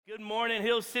Good morning,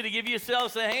 Hill City. Give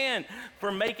yourselves a hand for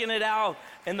making it out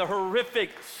in the horrific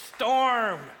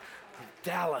storm of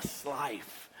Dallas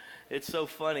life. It's so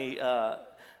funny.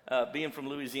 Being from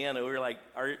Louisiana, we were like,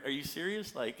 are you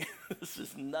serious? Like, this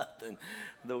is nothing.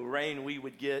 The rain we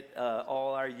would get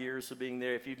all our years of being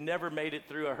there. If you've never made it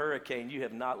through a hurricane, you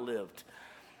have not lived.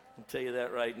 I'll tell you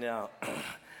that right now.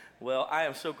 Well, I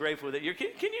am so grateful that you're.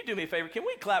 Can you do me a favor? Can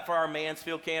we clap for our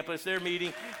Mansfield campus? They're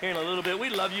meeting here in a little bit.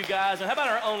 We love you guys. And how about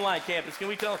our online campus? Can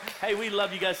we tell them, hey, we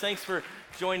love you guys. Thanks for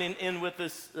joining in with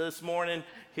us this morning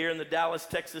here in the Dallas,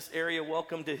 Texas area.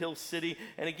 Welcome to Hill City.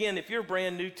 And again, if you're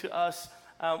brand new to us,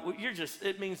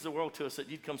 it means the world to us that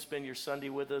you'd come spend your Sunday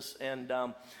with us. And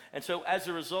so as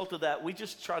a result of that, we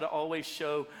just try to always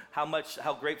show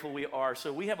how grateful we are.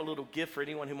 So we have a little gift for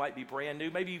anyone who might be brand new.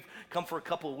 Maybe you've come for a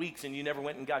couple of weeks and you never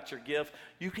went and got your gift.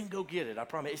 You can go get it. I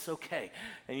promise. It's okay.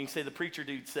 And you can say the preacher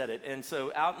dude said it. And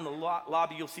so out in the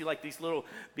lobby, you'll see like these little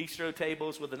bistro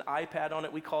tables with an iPad on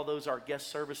it. We call those our guest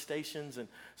service stations. And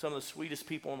some of the sweetest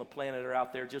people on the planet are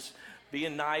out there just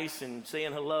being nice and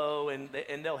saying hello, and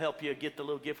they'll help you get the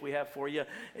little gift we have for you.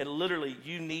 And literally,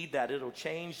 you need that. It'll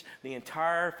change the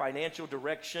entire financial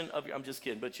direction of your, I'm just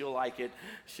kidding, but you'll like it.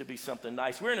 Should be something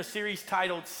nice. We're in a series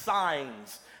titled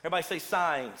Signs. Everybody say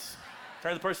signs.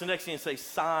 Turn to the person next to you and say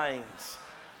signs.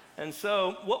 And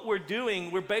so what we're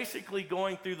doing, we're basically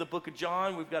going through the book of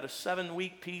John. We've got a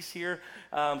 7-week piece here,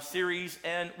 series.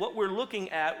 And what we're looking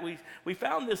at, we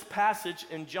found this passage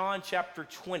in John chapter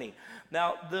 20.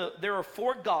 Now, there are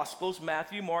 4 Gospels,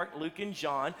 Matthew, Mark, Luke, and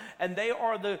John. And they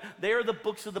are the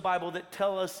books of the Bible that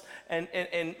tell us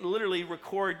and literally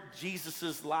record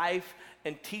Jesus's life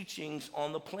and teachings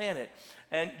on the planet.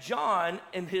 And John,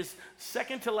 in his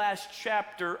second to last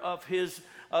chapter of his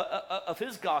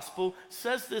gospel,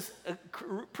 says this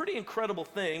pretty incredible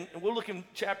thing. And we'll look in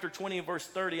chapter 20 and verse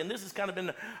 30, and this has kind of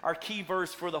been our key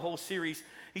verse for the whole series.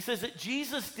 He says that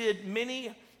Jesus did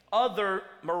many other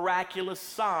miraculous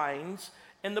signs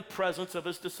in the presence of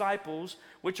his disciples,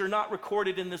 which are not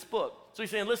recorded in this book. So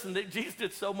he's saying, listen, that Jesus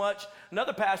did so much.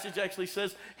 Another passage actually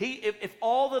says, if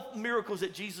all the miracles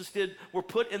that Jesus did were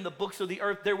put in the books of the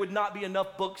earth, there would not be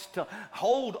enough books to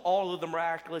hold all of the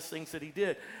miraculous things that he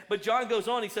did. But John goes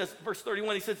on, he says, verse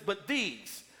 31, he says, but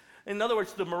these, in other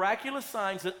words, the miraculous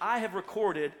signs that I have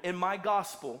recorded in my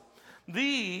gospel,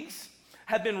 these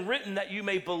have been written that you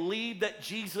may believe that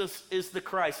Jesus is the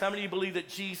Christ. How many of you believe that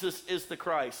Jesus is the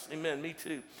Christ? Amen, me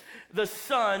too. The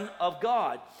Son of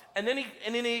God. And then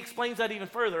he explains that even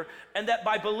further, and that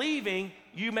by believing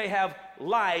you may have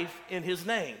life in his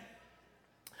name.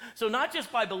 So not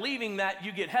just by believing that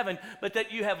you get heaven, but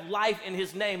that you have life in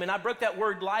his name. And I broke that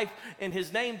word life in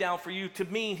his name down for you to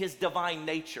mean his divine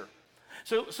nature.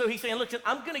 So he's saying, look,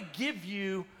 I'm going to give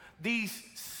you these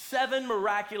 7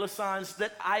 miraculous signs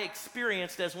that I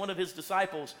experienced as one of his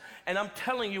disciples. And I'm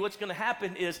telling you what's going to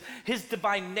happen is his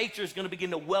divine nature is going to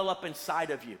begin to well up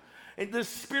inside of you. And the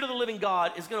Spirit of the living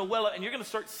God is going to well up, and you're going to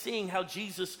start seeing how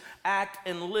Jesus act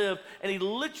and live. And he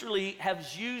literally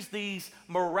has used these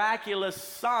miraculous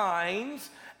signs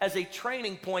as a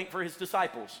training point for his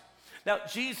disciples. Now,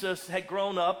 Jesus had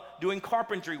grown up doing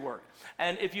carpentry work.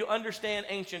 And if you understand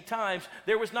ancient times,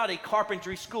 there was not a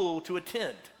carpentry school to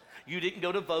attend. You didn't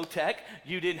go to Votech.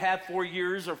 You didn't have 4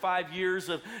 years or 5 years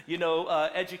of,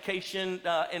 education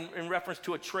in reference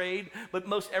to a trade. But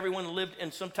most everyone lived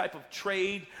in some type of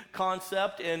trade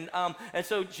concept. And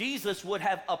so Jesus would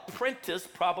have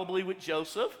apprenticed probably with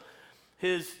Joseph,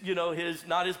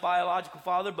 not his biological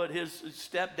father, but his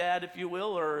stepdad, if you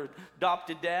will, or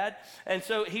adopted dad. And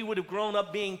so he would have grown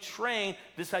up being trained.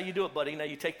 This is how you do it, buddy. Now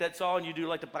you take that saw and you do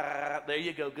like there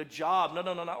you go, good job. No,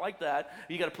 not like that.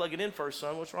 You got to plug it in first,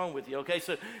 son. What's wrong with you? Okay,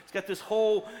 so it's got this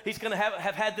whole, he's going to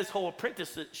have had this whole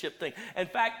apprenticeship thing. In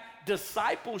fact,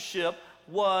 discipleship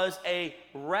was a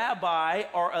rabbi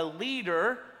or a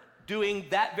leader doing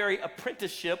that very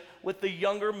apprenticeship with the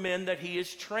younger men that he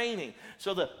is training.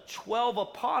 So the 12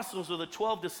 apostles or the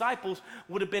 12 disciples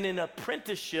would have been in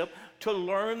apprenticeship to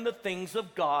learn the things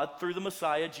of God through the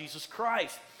Messiah, Jesus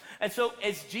Christ. And so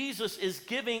as John is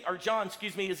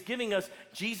giving us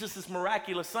Jesus'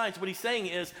 miraculous signs, what he's saying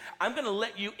is, I'm going to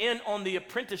let you in on the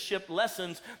apprenticeship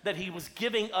lessons that he was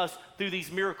giving us through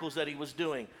these miracles that he was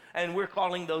doing. And we're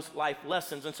calling those life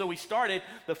lessons. And so we started,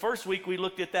 the first week we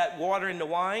looked at that water into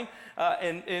wine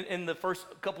in the first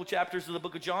couple chapters of the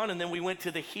book of John. And then we went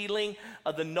to the healing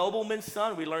of the nobleman's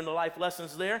son. We learned the life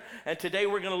lessons there. And today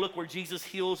we're going to look where Jesus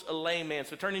heals a lame man.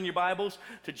 So turn in your Bibles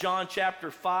to John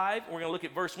chapter 5. We're going to look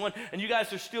at verse 1. And you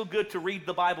guys are still good to read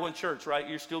the Bible in church, right?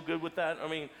 You're still good with that? I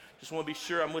mean, just want to be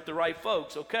sure I'm with the right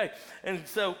folks, okay? And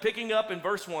so picking up in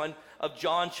verse 1 of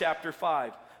John chapter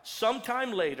 5.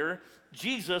 Sometime later,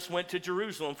 Jesus went to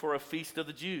Jerusalem for a feast of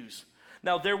the Jews.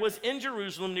 Now there was in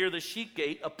Jerusalem near the sheep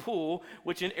gate a pool,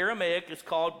 which in Aramaic is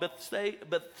called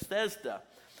Bethesda,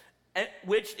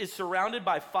 which is surrounded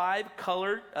by five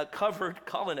covered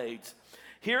colonnades.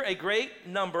 Here a great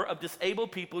number of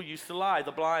disabled people used to lie,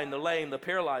 the blind, the lame, the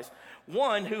paralyzed.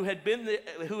 One who had been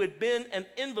an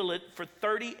invalid for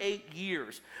 38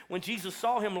 years. When Jesus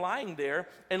saw him lying there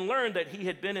and learned that he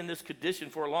had been in this condition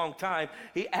for a long time,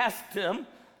 he asked him,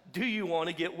 "Do you want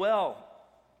to get well?"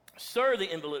 "Sir," the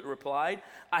invalid replied,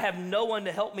 "I have no one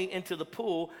to help me into the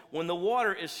pool when the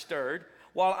water is stirred.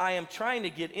 While I am trying to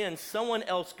get in, someone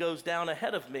else goes down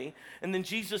ahead of me." And then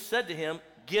Jesus said to him,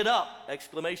 "Get up!"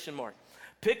 exclamation mark.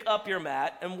 "Pick up your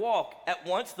mat and walk." At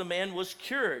once the man was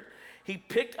cured. He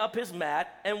picked up his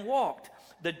mat and walked.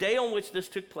 The day on which this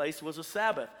took place was a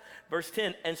Sabbath. Verse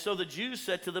 10, and so the Jews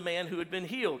said to the man who had been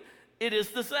healed, "It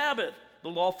is the Sabbath. The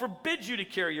law forbids you to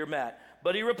carry your mat."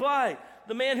 But he replied,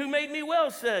 "The man who made me well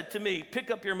said to me,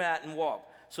 'Pick up your mat and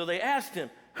walk.'" So they asked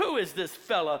him, "Who is this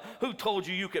fella who told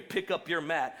you you could pick up your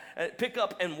mat, pick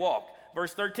up and walk?"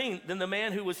 Verse 13, then the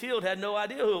man who was healed had no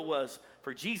idea who it was,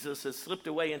 for Jesus had slipped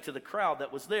away into the crowd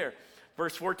that was there.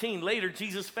 Verse 14, later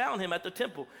Jesus found him at the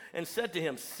temple and said to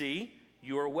him, "See,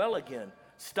 you are well again.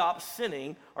 Stop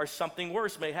sinning or something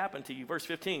worse may happen to you." Verse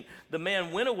 15, the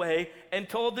man went away and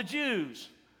told the Jews.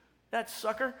 That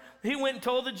sucker. He went and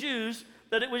told the Jews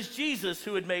that it was Jesus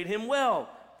who had made him well.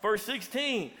 Verse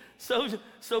 16,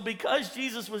 so because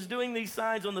Jesus was doing these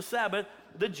signs on the Sabbath,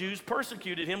 the Jews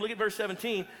persecuted him. Look at verse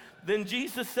 17. Then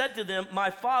Jesus said to them,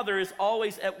 "My Father is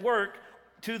always at work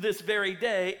to this very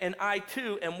day, and I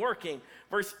too am working."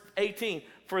 Verse 18,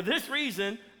 for this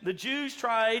reason, the Jews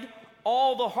tried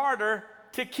all the harder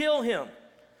to kill him.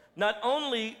 Not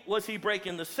only was he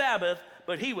breaking the Sabbath,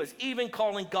 but he was even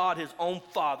calling God his own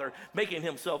Father, making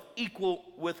himself equal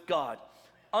with God.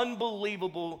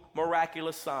 Unbelievable,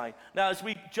 miraculous sign. Now, as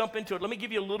we jump into it, let me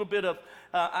give you a little bit of,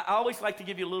 I always like to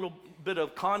give you a little bit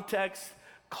of context,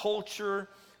 culture,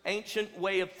 ancient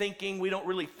way of thinking. We don't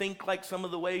really think like some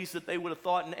of the ways that they would have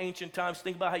thought in ancient times.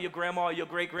 Think about how your grandma or your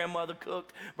great-grandmother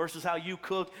cooked versus how you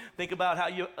cook. Think about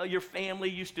how your family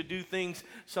used to do things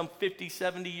some 50,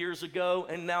 70 years ago,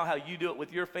 and now how you do it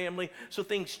with your family. So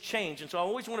things change. And so I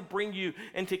always want to bring you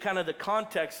into kind of the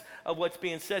context of what's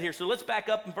being said here. So let's back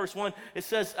up in verse 1. It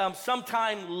says,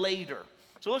 sometime later.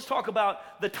 So let's talk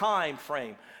about the time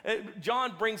frame.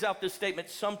 John brings out this statement,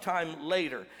 sometime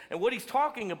later. And what he's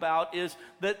talking about is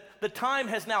that the time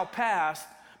has now passed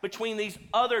between these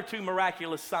other two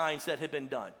miraculous signs that had been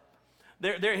done.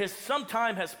 Some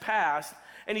time has passed,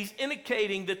 and he's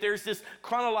indicating that there's this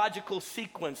chronological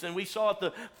sequence. And we saw at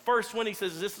the first one, he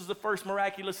says, this is the first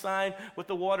miraculous sign with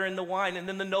the water and the wine. And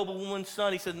then the noblewoman's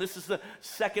son, he said, this is the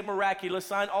second miraculous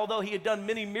sign. Although he had done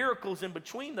many miracles in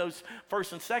between those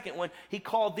first and second one, he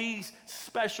called these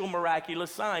special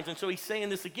miraculous signs. And so he's saying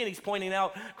this again. He's pointing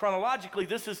out chronologically,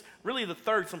 this is really the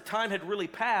third. Some time had really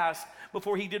passed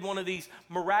before he did one of these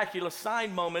miraculous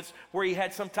sign moments where he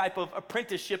had some type of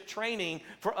apprenticeship training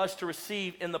for us to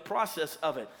receive in the process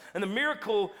of it. And the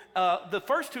miracle, the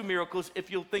first two miracles, if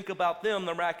you'll think about them,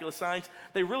 the miraculous signs,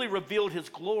 they really revealed his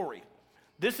glory.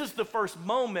 This is the first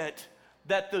moment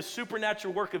that the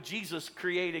supernatural work of Jesus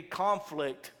created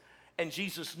conflict, and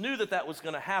Jesus knew that that was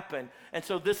going to happen. And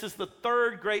so this is the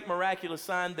third great miraculous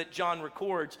sign that John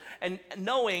records, and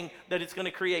knowing that it's going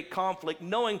to create conflict,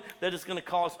 knowing that it's going to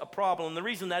cause a problem. And the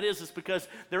reason that is because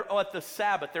they're at the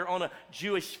Sabbath. They're on a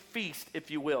Jewish feast,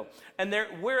 if you will. And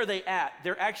where are they at?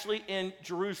 They're actually in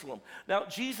Jerusalem. Now,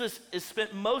 Jesus has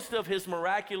spent most of his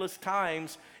miraculous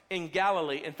times in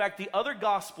Galilee. In fact, the other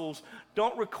Gospels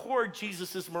don't record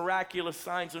Jesus' miraculous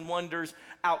signs and wonders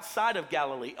outside of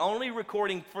Galilee, only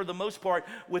recording for the most part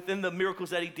within the miracles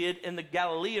that he did in the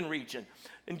Galilean region.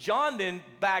 And John then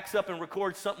backs up and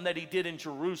records something that he did in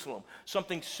Jerusalem,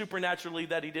 something supernaturally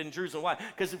that he did in Jerusalem. Why?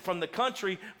 Because from the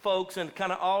country folks and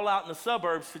kind of all out in the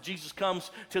suburbs, Jesus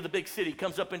comes to the big city,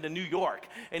 comes up into New York,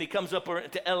 and he comes up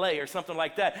to LA or something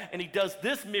like that, and he does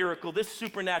this miracle, this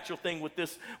supernatural thing with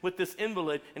this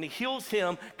invalid, and he heals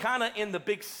him kind of in the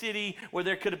big city where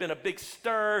there could have been a big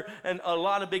stir and a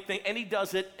lot of big things, and he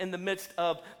does it in the midst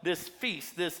of this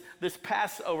feast, this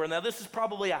Passover. Now, this is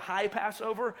probably a high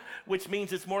Passover, which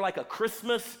means it's more like a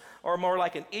Christmas or more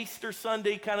like an Easter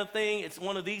Sunday kind of thing. It's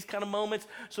one of these kind of moments.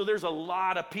 So there's a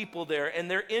lot of people there, and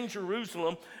they're in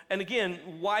Jerusalem. And again,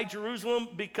 why Jerusalem?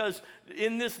 Because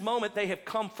in this moment, they have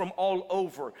come from all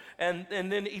over. And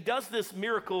then he does this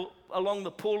miracle along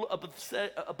the pool of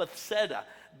Bethsaida,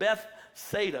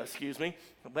 excuse me.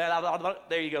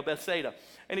 There you go, Bethsaida.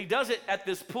 And he does it at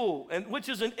this pool, and which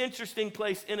is an interesting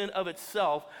place in and of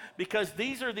itself, because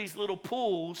these are these little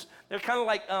pools. They're kind of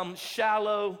like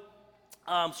shallow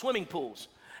swimming pools.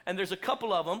 And there's a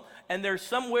couple of them, and they're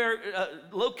somewhere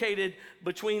located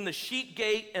between the sheep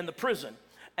gate and the prison.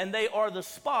 And they are the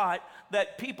spot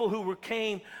that people who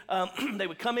came, they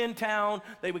would come in town,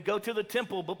 they would go to the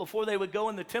temple, but before they would go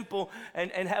in the temple and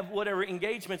have whatever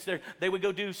engagements there, they would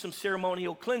go do some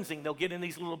ceremonial cleansing. They'll get in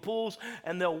these little pools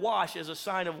and they'll wash as a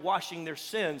sign of washing their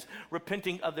sins,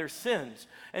 repenting of their sins.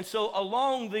 And so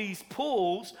along these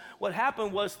pools, what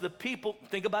happened was the people,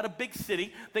 think about a big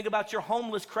city, think about your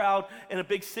homeless crowd in a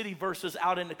big city versus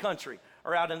out in the country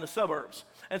or out in the suburbs.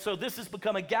 And so this has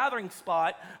become a gathering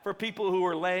spot for people who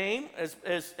are lame, as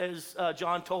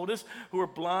John told us, who are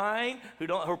blind,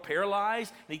 who are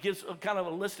paralyzed. And he gives kind of a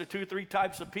list of 2 or 3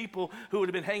 types of people who would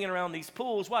have been hanging around these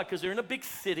pools. Why? Because they're in a big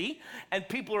city, and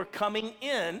people are coming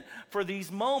in for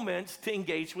these moments to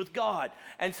engage with God.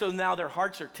 And so now their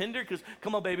hearts are tender because,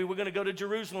 come on, baby, we're going to go to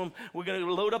Jerusalem. We're going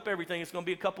to load up everything. It's going to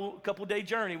be a couple day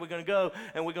journey. We're going to go,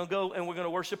 and we're going to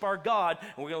worship our God,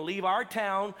 and we're going to leave our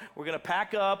town. We're going to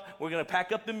pack up. We're going to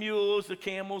pack up the mules, the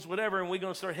camels, whatever, and we're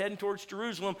going to start heading towards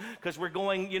Jerusalem because we're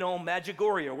going, on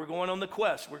Medjugorje. We're going on the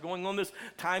quest. We're going on this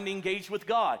time to engage with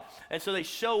God. And so they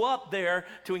show up there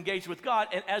to engage with God,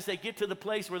 and as they get to the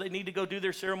place where they need to go do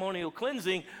their ceremonial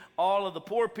cleansing, all of the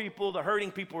poor people, the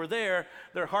hurting people are there.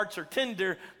 Their hearts are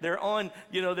tender. They're on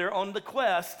the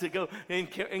quest to go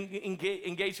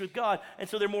engage with God. And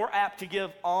so they're more apt to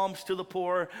give alms to the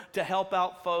poor, to help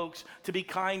out folks, to be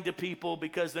kind to people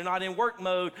because they're not in work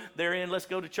mode. They're in let's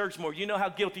go to church more. You know how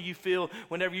guilty you feel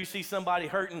whenever you see somebody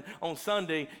hurting on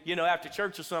Sunday, after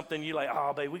church or something. You're like,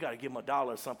 oh, babe, we got to give them $1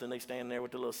 or something. They stand there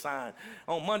with the little sign.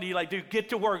 On Monday, you're like, dude, get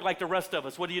to work like the rest of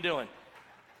us. What are you doing?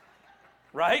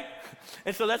 Right?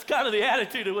 And so that's kind of the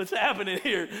attitude of what's happening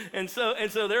here. And so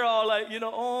they're all like,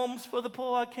 alms for the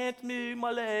poor, I can't move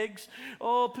my legs.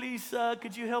 Oh, please,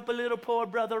 could you help a little poor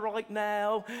brother right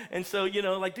now? And so,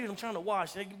 like, dude, I'm trying to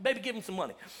wash. Baby, give him some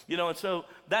money. And so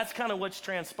that's kind of what's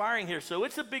transpiring here. So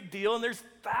it's a big deal, and there's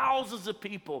thousands of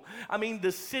people. I mean,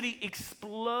 the city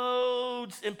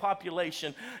explodes in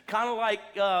population, kind of like,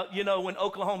 when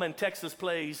Oklahoma and Texas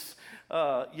plays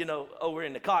over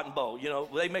in the Cotton Bowl.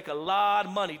 They make a lot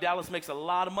of money. Dallas makes a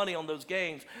lot of money on those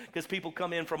games because people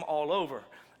come in from all over.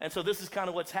 And so this is kind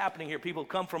of what's happening here. People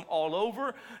come from all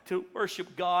over to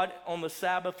worship God on the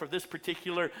Sabbath for this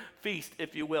particular feast,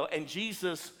 if you will. And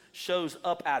Jesus shows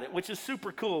up at it, which is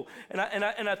super cool. And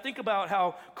I think about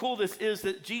how cool this is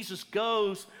that Jesus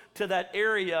goes to that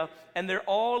area, and there are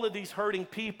all of these hurting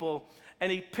people,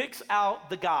 and he picks out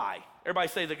the guy. Everybody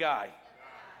say the guy.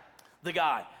 The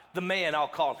guy. The man, I'll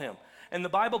call him. And the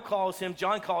Bible calls him,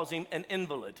 John calls him an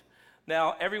invalid.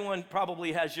 Now, everyone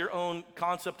probably has your own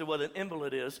concept of what an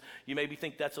invalid is. You maybe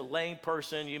think that's a lame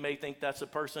person. You may think that's a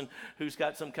person who's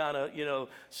got some kind of,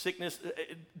 sickness,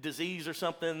 disease or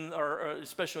something, or a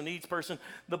special needs person.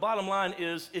 The bottom line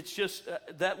is it's just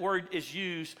that word is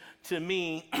used to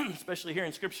mean, especially here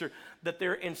in Scripture, that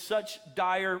they're in such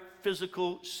dire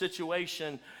physical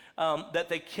situation that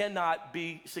they cannot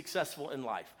be successful in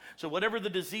life. So whatever the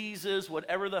disease is,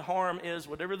 whatever the harm is,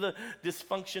 whatever the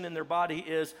dysfunction in their body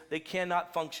is, they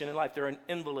cannot function in life. They're an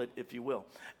invalid, if you will.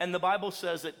 And the Bible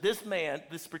says that this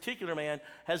particular man,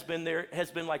 has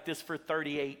been like this for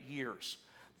 38 years.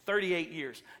 38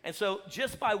 years. And so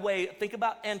just by way, think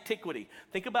about antiquity.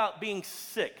 Think about being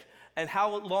sick, and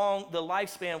how long the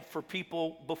lifespan for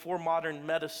people before modern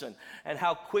medicine, and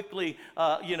how quickly,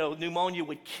 pneumonia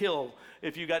would kill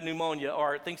if you got pneumonia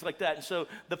or things like that. And so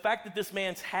the fact that this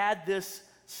man's had this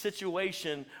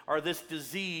situation or this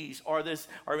disease or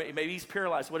maybe he's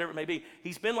paralyzed, whatever it may be,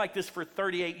 he's been like this for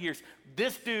 38 years.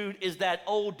 This dude is that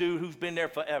old dude who's been there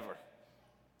forever.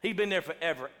 He's been there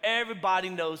forever. Everybody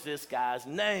knows this guy's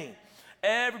name.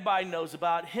 Everybody knows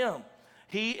about him.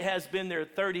 He has been there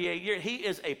 38 years. He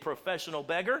is a professional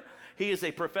beggar. He is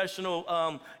a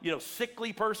professional,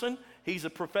 sickly person. He's a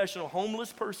professional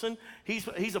homeless person.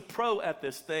 He's a pro at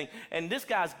this thing. And this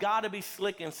guy's got to be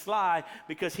slick and sly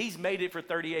because he's made it for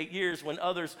 38 years when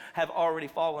others have already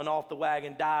fallen off the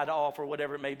wagon, died off, or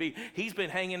whatever it may be. He's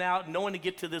been hanging out, knowing to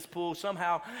get to this pool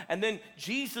somehow. And then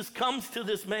Jesus comes to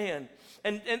this man.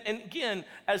 And again,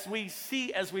 as we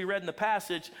read in the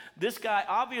passage, this guy,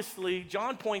 obviously,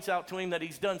 John points out to him that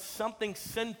he's done something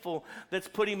sinful that's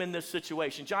put him in this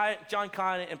situation. John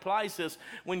kind of implies this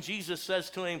when Jesus says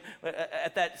to him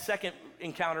at that second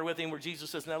encounter with him where Jesus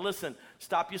says, now listen,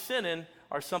 stop your sinning,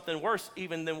 or something worse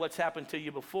even than what's happened to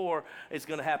you before is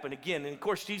going to happen again. And of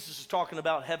course, Jesus is talking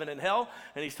about heaven and hell,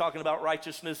 and he's talking about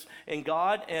righteousness in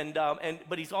God,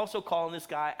 but he's also calling this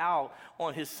guy out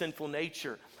on his sinful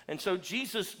nature. And so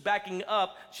Jesus, backing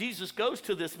up, Jesus goes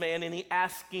to this man and he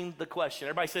asks him the question.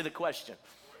 Everybody say the question.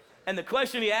 And the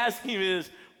question he asks him is,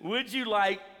 would you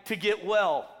like to get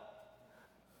well?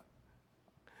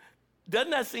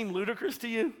 Doesn't that seem ludicrous to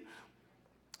you?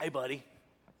 Hey, buddy.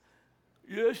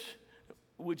 Yes.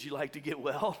 Would you like to get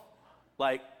well?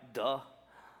 Like, duh.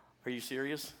 Are you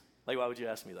serious? Like, why would you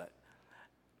ask me that?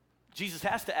 Jesus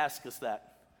has to ask us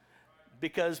that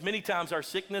because many times our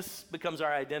sickness becomes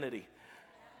our identity.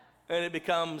 And it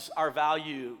becomes our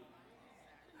value.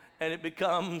 And it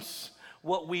becomes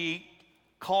what we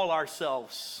call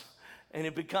ourselves. And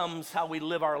it becomes how we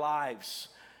live our lives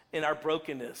in our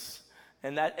brokenness.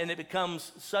 And it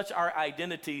becomes such our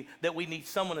identity that we need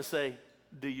someone to say,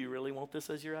 do you really want this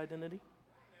as your identity?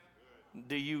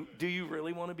 Do you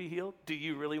really want to be healed? Do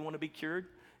you really want to be cured?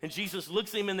 And Jesus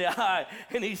looks him in the eye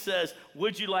and he says,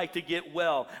 would you like to get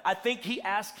well? I think he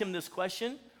asked him this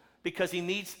question because he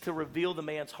needs to reveal the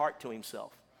man's heart to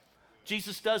himself.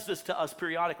 Jesus does this to us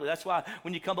periodically. That's why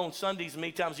when you come on Sundays,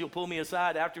 many times you'll pull me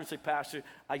aside after and say, Pastor,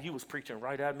 you was preaching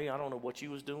right at me. I don't know what you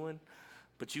was doing,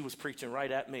 but you was preaching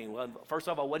right at me. Well, first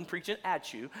off, I wasn't preaching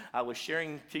at you. I was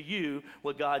sharing to you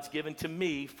what God's given to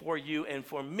me for you and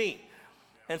for me.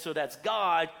 And so that's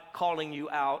God calling you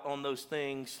out on those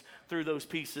things through those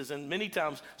pieces. And many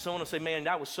times someone will say, man,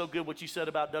 that was so good what you said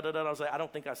about da-da-da. I was like, I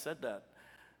don't think I said that.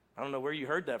 I don't know where you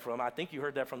heard that from. I think you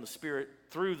heard that from the Spirit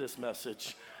through this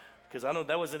message, because I know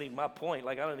that wasn't even my point.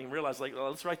 Like, I didn't even realize, like, oh,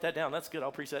 let's write that down. That's good.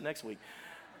 I'll preach that next week.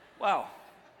 Wow.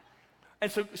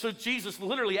 And so Jesus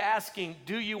literally asking,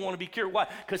 do you want to be cured? Why?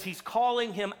 Because he's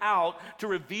calling him out to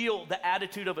reveal the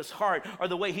attitude of his heart or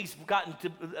the way he's gotten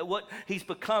to what he's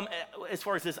become as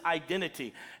far as his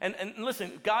identity. And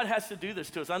listen, God has to do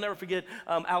this to us. I'll never forget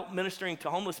out ministering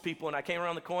to homeless people, and I came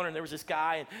around the corner and there was this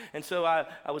guy, and so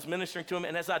I was ministering to him,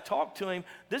 and as I talked to him,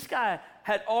 this guy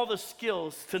had all the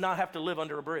skills to not have to live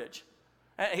under a bridge.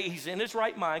 He's in his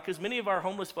right mind, because many of our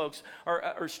homeless folks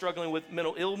are struggling with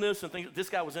mental illness and things. This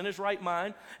guy was in his right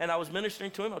mind, and I was ministering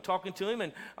to him, I was talking to him,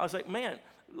 and I was like, man,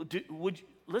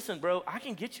 listen, bro, I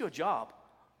can get you a job.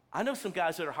 I know some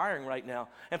guys that are hiring right now.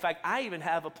 In fact, I even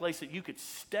have a place that you could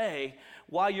stay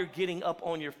while you're getting up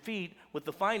on your feet with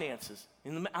the finances.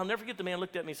 And I'll never forget, the man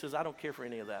looked at me and says, I don't care for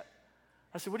any of that.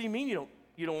 I said, what do you mean you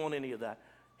don't want any of that?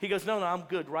 He goes, no, I'm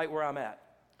good right where I'm at.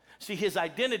 See, his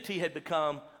identity had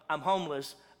become, I'm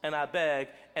homeless, and I beg,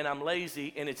 and I'm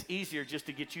lazy, and it's easier just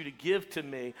to get you to give to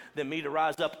me than me to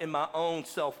rise up in my own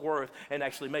self-worth and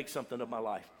actually make something of my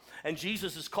life. And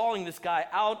Jesus is calling this guy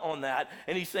out on that,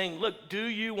 and he's saying, look, do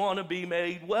you want to be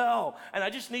made well? And I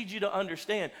just need you to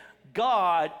understand,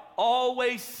 God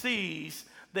always sees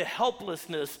the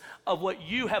helplessness of what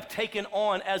you have taken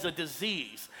on as a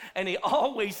disease. And he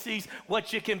always sees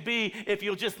what you can be if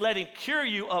you'll just let him cure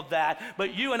you of that.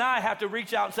 But you and I have to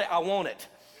reach out and say, I want it.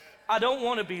 I don't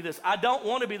want to be this. I don't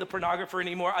want to be the pornographer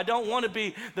anymore. I don't want to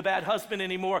be the bad husband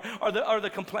anymore, or the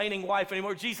complaining wife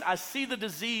anymore. Jesus, I see the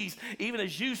disease even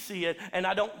as you see it, and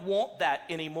I don't want that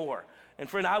anymore. And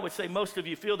friend, I would say most of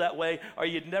you feel that way, or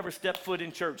you'd never step foot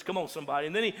in church. Come on, somebody.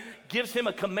 And then he gives him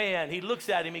a command. He looks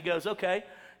at him. He goes, okay.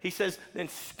 He says, then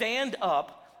stand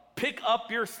up, pick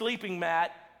up your sleeping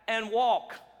mat, and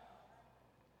walk.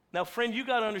 Now, friend, you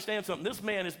got to understand something. This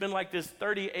man has been like this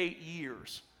 38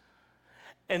 years.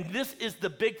 And this is the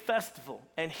big festival.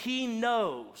 And he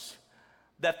knows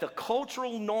that the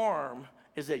cultural norm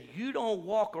is that you don't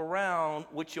walk around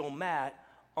with your mat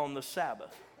on the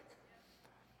Sabbath.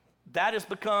 That has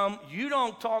become, you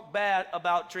don't talk bad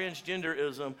about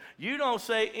transgenderism. You don't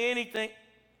say anything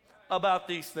about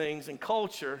these things in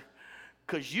culture,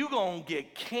 because you're going to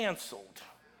get canceled.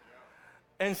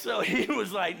 And so he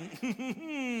was like,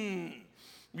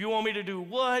 you want me to do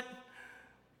what?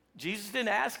 Jesus didn't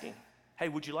ask him, hey,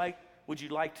 would you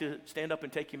like to stand up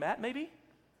and take your mat maybe?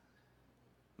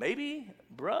 Maybe,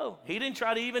 bro. He didn't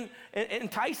try to even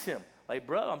entice him. Like,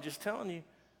 bro, I'm just telling you,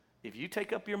 if you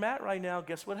take up your mat right now,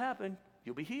 guess what happened?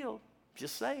 You'll be healed.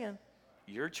 Just saying,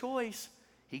 your choice.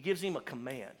 He gives him a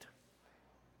command.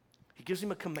 He gives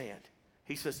him a command.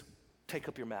 He says, take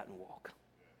up your mat and walk.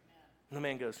 And the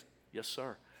man goes, yes,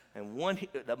 sir. And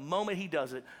the moment he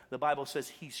does it, the Bible says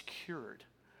he's cured.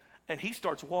 And he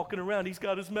starts walking around. He's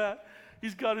got his mat.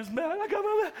 He's got his mat. I got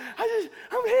my mat.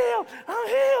 I'm healed. I'm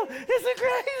healed. It's the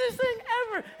greatest thing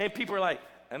ever. And people are like,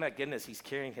 oh my goodness, he's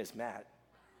carrying his mat.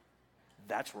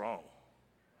 That's wrong.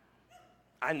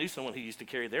 I knew someone who used to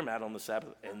carry their mat on the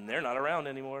Sabbath, and they're not around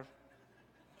anymore.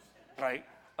 Right?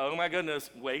 Oh my goodness,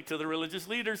 wait till the religious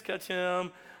leaders catch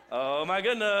him. Oh my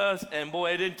goodness. And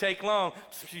boy, it didn't take long.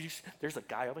 There's a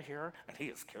guy over here, and he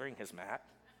is carrying his mat.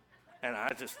 And I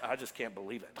just can't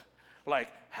believe it. Like,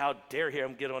 how dare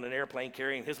him get on an airplane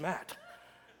carrying his mat?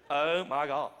 Oh my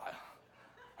God.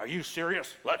 Are you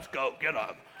serious? Let's go get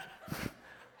him.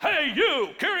 Hey, you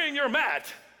carrying your mat.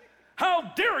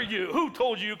 How dare you? Who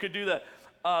told you could do that?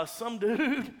 Some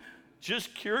dude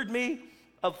just cured me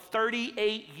of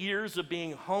 38 years of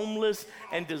being homeless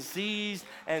and diseased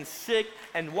and sick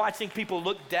and watching people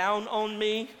look down on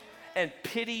me and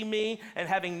pity me and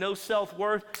having no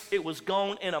self-worth. It was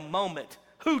gone in a moment.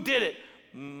 Who did it?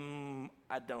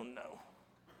 I don't know.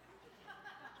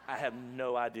 I have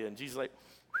no idea. And Jesus is like,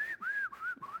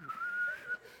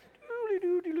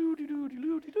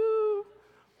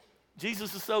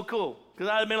 Jesus is so cool, because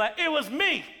I'd have been like, it was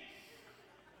me,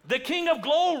 the King of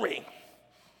Glory.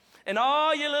 And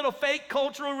all your little fake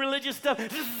cultural religious stuff.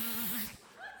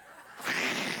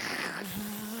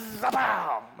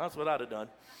 That's what I'd have done.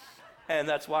 And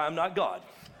that's why I'm not God.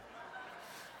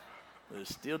 There's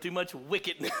still too much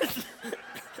wickedness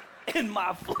in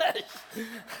my flesh.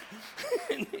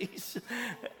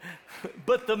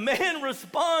 But the man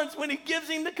responds when he gives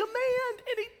him the command,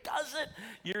 and he does it.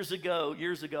 Years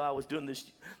ago, I was doing this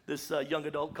young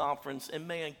adult conference, and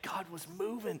man, God was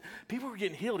moving. People were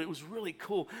getting healed. It was really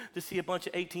cool to see a bunch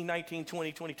of 18, 19,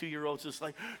 20, 22-year-olds just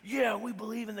like, yeah, we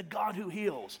believe in the God who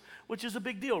heals, which is a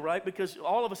big deal, right? Because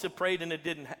all of us have prayed and it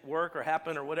didn't work or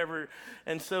happen or whatever.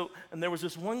 And there was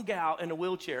this one gal in a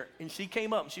wheelchair, and she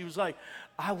came up and she was like,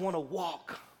 I want to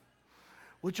walk.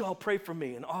 Would y'all pray for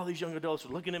me? And all these young adults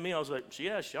were looking at me. I was like,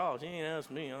 yeah, y'all. She ain't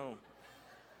asked me.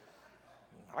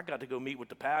 I got to go meet with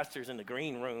the pastors in the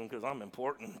green room because I'm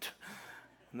important.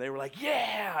 And they were like,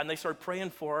 yeah. And they started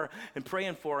praying for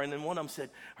her. And then one of them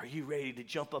said, are you ready to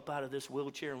jump up out of this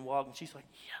wheelchair and walk? And she's like,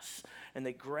 yes. And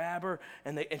they grab her,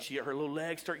 and her little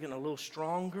legs start getting a little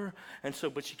stronger.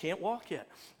 But she can't walk yet.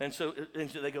 And so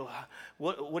they go,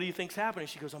 what do you think's happening?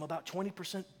 She goes, I'm about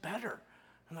 20% better.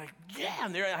 I'm like, yeah,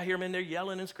 and I hear them in there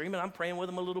yelling and screaming. I'm praying with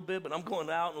them a little bit, but I'm going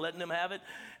out and letting them have it.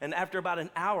 And after about an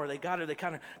hour, they got her. They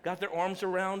kind of got their arms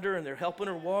around her, and they're helping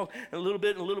her walk and a little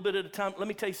bit at a time. Let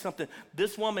me tell you something.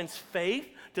 This woman's faith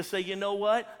to say, you know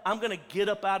what, I'm going to get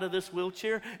up out of this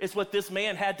wheelchair is what this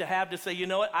man had to have to say, you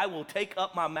know what, I will take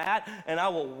up my mat, and I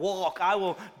will walk. I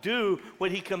will do what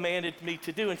he commanded me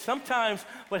to do. And sometimes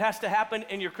what has to happen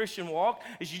in your Christian walk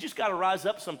is you just got to rise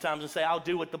up sometimes and say, I'll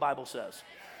do what the Bible says.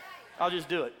 I'll just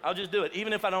do it.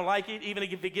 Even if I don't like it, even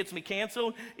if it gets me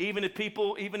canceled, even if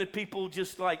people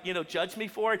just judge me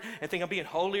for it and think I'm being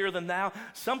holier than thou.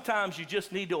 Sometimes you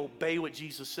just need to obey what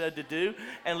Jesus said to do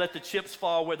and let the chips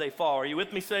fall where they fall. Are you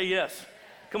with me? Say yes.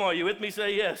 Come on, are you with me?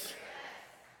 Say yes.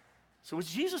 So was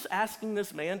Jesus asking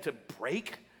this man to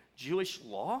break Jewish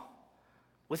law?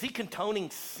 Was he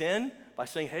condoning sin by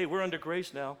saying, hey, we're under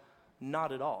grace now?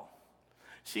 Not at all.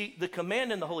 See, the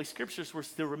command in the Holy Scriptures was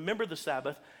to remember the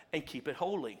Sabbath and keep it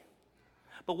holy.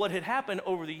 But what had happened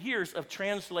over the years of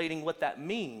translating what that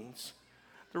means,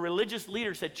 the religious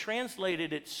leaders had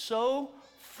translated it so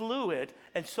fluid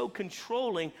and so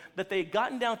controlling that they had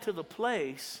gotten down to the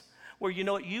place where, you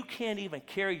know what, you can't even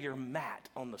carry your mat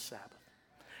on the Sabbath.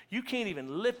 You can't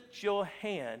even lift your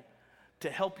hand to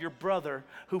help your brother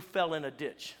who fell in a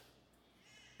ditch.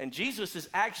 And Jesus is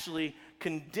actually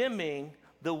condemning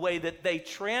the way that they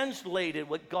translated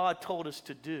what God told us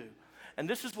to do. And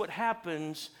this is what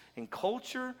happens in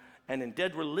culture and in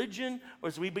dead religion,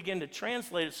 as we begin to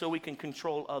translate it so we can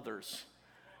control others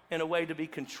in a way to be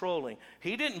controlling.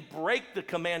 He didn't break the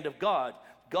command of God.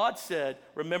 God said,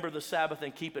 remember the Sabbath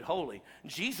and keep it holy.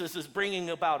 Jesus is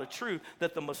bringing about a truth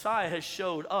that the Messiah has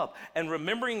showed up. And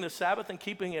remembering the Sabbath and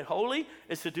keeping it holy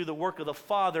is to do the work of the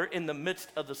Father in the midst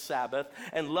of the Sabbath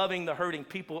and loving the hurting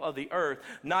people of the earth.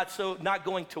 Not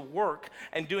going to work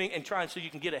and trying so you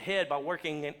can get ahead by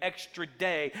working an extra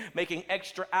day, making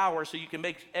extra hours so you can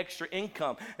make extra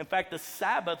income. In fact, the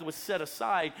Sabbath was set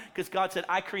aside because God said,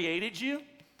 I created you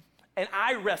and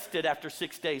I rested after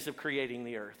 6 days of creating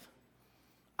the earth.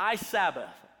 I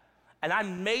Sabbath. And I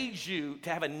made you to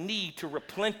have a need to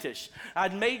replenish. I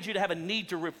made you to have a need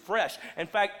to refresh. In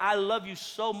fact, I love you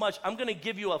so much, I'm going to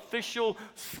give you official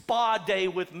spa day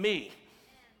with me.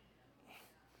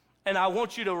 And I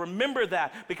want you to remember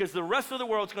that, because the rest of the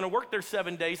world's going to work their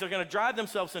 7 days. They're going to drive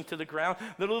themselves into the ground.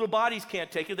 Their little bodies can't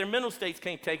take it. Their mental states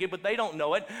can't take it, but they don't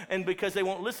know it, and because they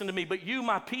won't listen to me. But you,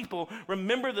 my people,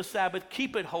 remember the Sabbath.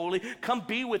 Keep it holy. Come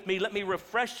be with me. Let me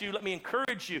refresh you. Let me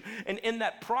encourage you. And in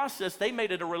that process, they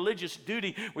made it a religious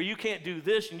duty where you can't do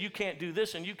this, and you can't do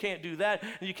this, and you can't do that,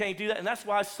 and you can't do that. And that's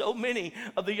why so many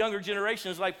of the younger generation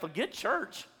is like, forget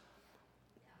church.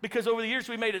 Because over the years,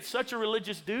 we made it such a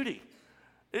religious duty.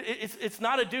 It's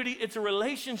not a duty, it's a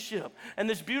relationship. And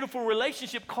this beautiful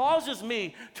relationship causes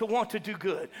me to want to do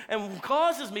good and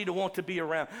causes me to want to be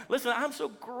around. Listen, I'm so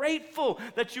grateful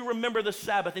that you remember the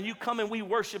Sabbath and you come and we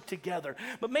worship together.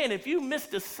 But man, if you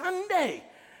missed a Sunday,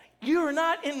 you're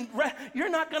not going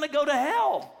to go to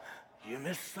hell. You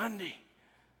missed Sunday,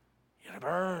 you're going to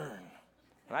burn.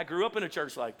 And I grew up in a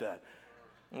church like that.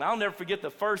 And I'll never forget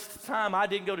the first time I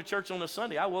didn't go to church on a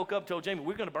Sunday. I woke up, told Jamie,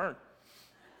 we're going to burn.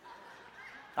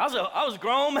 I was a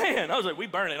grown man. I was like, we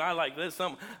burn it. I like this.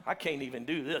 I can't even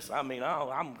do this. I mean,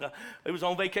 it was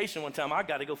on vacation one time. I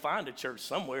got to go find a church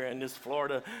somewhere in this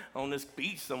Florida, on this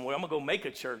beach somewhere. I'm going to go make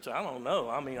a church. I don't know.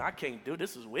 I mean, I can't do it.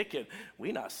 This is wicked.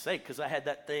 We not safe, because I had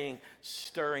that thing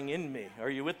stirring in me. Are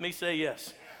you with me? Say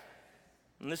yes.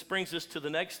 And this brings us to the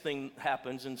next thing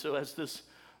happens. And so as this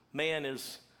man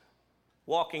is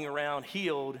walking around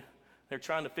healed, they're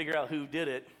trying to figure out who did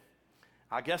it.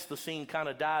 I guess the scene kind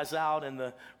of dies out and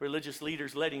the religious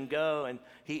leaders let him go, and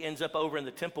he ends up over in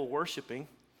the temple worshiping.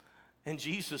 And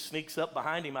Jesus sneaks up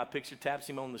behind him, I picture, taps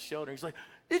him on the shoulder. He's like,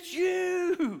 it's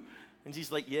you. And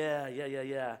he's like,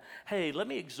 yeah. Hey, let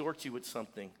me exhort you with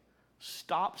something.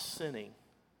 Stop sinning,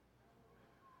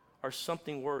 or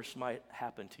something worse might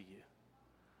happen to you.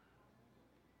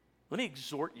 Let me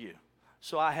exhort you.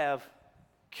 So I have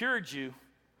cured you.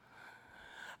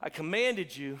 I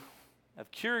commanded you. I've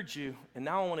cured you, and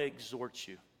now I want to exhort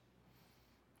you.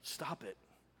 Stop it.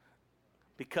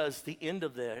 Because the end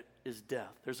of that is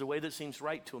death. There's a way that seems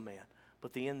right to a man,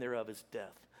 but the end thereof is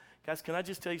death. Guys, can I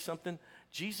just tell you something?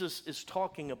 Jesus is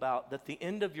talking about that the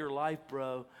end of your life,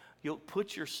 bro, you'll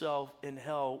put yourself in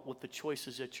hell with the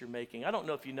choices that you're making. I don't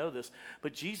know if you know this,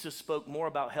 but Jesus spoke more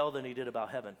about hell than he did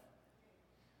about heaven.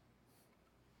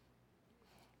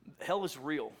 Hell is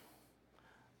real.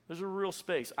 There's a real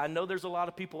space. I know there's a lot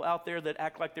of people out there that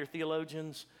act like they're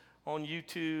theologians on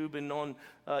YouTube and on,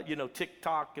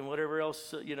 TikTok and whatever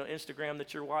else, Instagram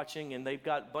that you're watching, and they've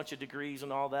got a bunch of degrees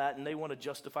and all that, and they want to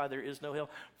justify there is no hell.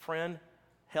 Friend,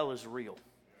 hell is real.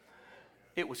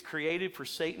 It was created for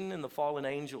Satan and the fallen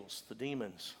angels, the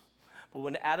demons. But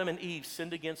when Adam and Eve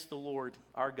sinned against the Lord,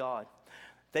 our God,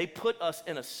 they put us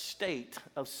in a state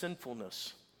of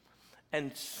sinfulness.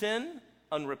 And sin,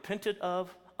 unrepented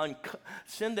of,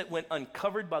 sin that went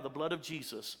uncovered by the blood of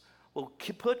Jesus will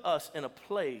put us in a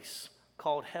place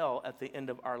called hell at the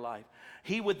end of our life.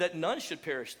 He would that none should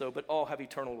perish, though, but all have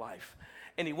eternal life.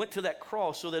 And he went to that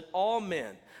cross so that all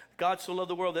men, God so loved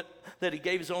the world that he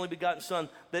gave his only begotten Son,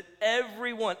 that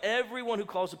everyone who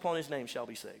calls upon his name shall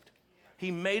be saved. He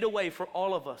made a way for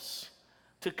all of us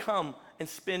to come and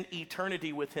spend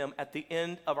eternity with him at the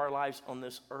end of our lives on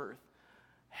this earth.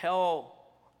 Hell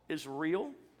is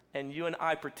real. And you and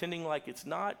I pretending like it's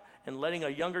not, and letting a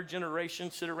younger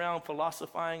generation sit around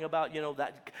philosophizing about,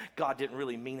 that God didn't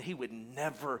really mean it. He would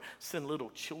never send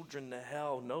little children to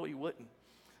hell. No, he wouldn't.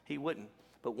 He wouldn't.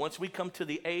 But once we come to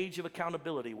the age of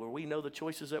accountability where we know the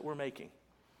choices that we're making,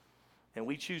 and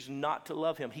we choose not to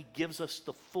love him, he gives us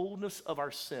the fullness of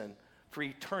our sin for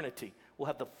eternity. We'll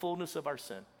have the fullness of our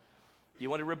sin. You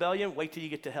want a rebellion? Wait till you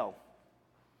get to hell.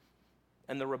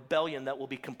 And the rebellion that will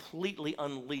be completely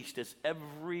unleashed as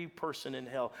every person in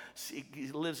hell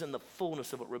lives in the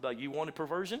fullness of a rebellion. You wanted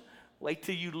perversion? Wait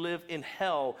till you live in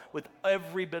hell with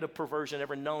every bit of perversion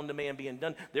ever known to man being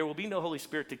done. There will be no Holy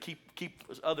Spirit to keep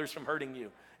others from hurting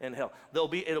you in hell.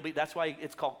 That's why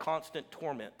it's called constant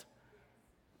torment.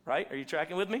 Right? Are you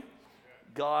tracking with me?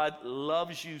 God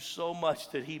loves you so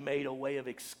much that he made a way of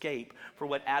escape for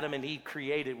what Adam and Eve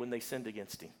created when they sinned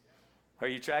against him. Are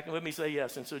you tracking with me? Say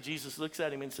yes. And so Jesus looks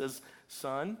at him and says,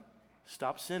 son,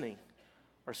 stop sinning,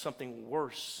 or something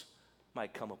worse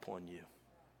might come upon you.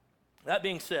 That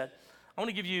being said, I want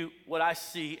to give you what I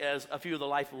see as a few of the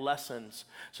life lessons.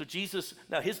 So Jesus,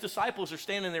 now his disciples are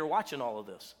standing there watching all of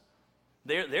this.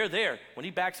 They're there. When he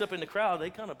backs up in the crowd,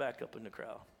 they kind of back up in the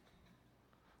crowd.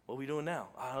 What are we doing now?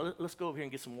 Let's go over here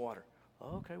and get some water.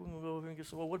 Okay, we're going to go over here and get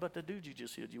some water. What about that dude you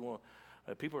just healed?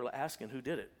 People are asking who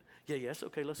did it. Yes,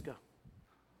 okay, let's go.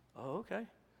 Oh, okay.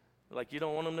 Like, you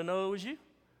don't want them to know it was you?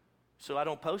 So I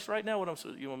don't post right now?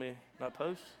 You want me to not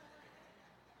post?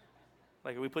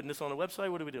 Like, are we putting this on the website?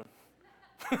 What are we doing?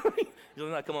 You're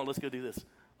like, come on, let's go do this.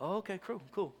 Oh, okay,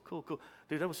 cool.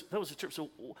 Dude, that was a trip. So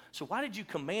why did you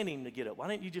command him to get up? Why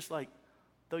didn't you just like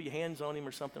throw your hands on him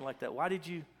or something like that? Why did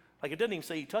you, like, it doesn't even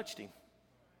say you touched him.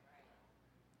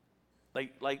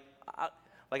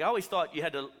 I always thought you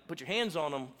had to put your hands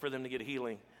on them for them to get a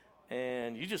healing.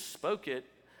 And you just spoke it.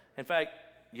 In fact,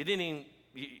 you didn't even,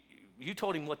 you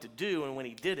told him what to do, and when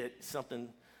he did it, something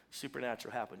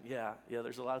supernatural happened. Yeah,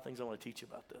 there's a lot of things I want to teach you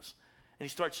about this. And he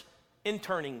starts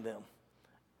interning them.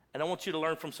 And I want you to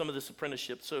learn from some of this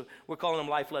apprenticeship. So we're calling them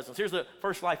life lessons. Here's the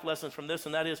first life lesson from this,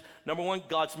 and that is, number one,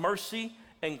 God's mercy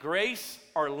and grace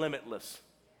are limitless.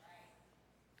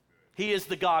 He is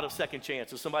the God of second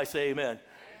chances. Somebody say amen.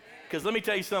 Because let me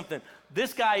tell you something.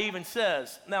 This guy even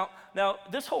says, now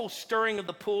this whole stirring of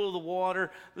the pool of the water,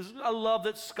 I love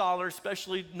that scholars,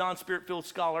 especially non-spirit-filled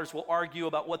scholars, will argue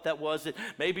about what that was. That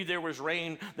maybe there was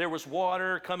rain, there was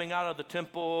water coming out of the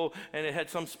temple, and it had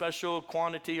some special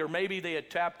quantity, or maybe they had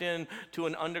tapped into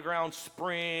an underground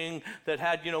spring that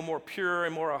had, more pure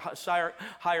and more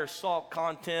higher salt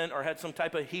content, or had some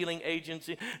type of healing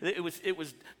agency. It was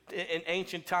in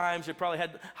ancient times, it probably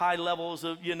had high levels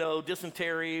of,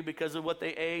 dysentery because of what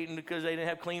they ate and because they didn't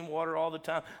have clean water all the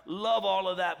time. Love all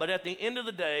of that. But at the end of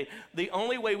the day, the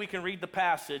only way we can read the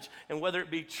passage, and whether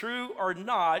it be true or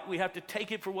not, we have to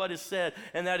take it for what is said,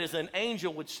 and that is an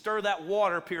angel would stir that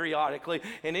water periodically,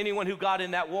 and anyone who got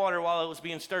in that water while it was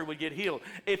being stirred would get healed.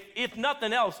 If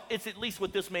nothing else, it's at least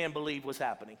what this man believed was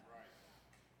happening.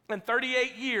 In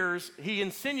 38 years, he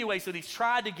insinuates that he's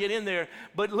tried to get in there,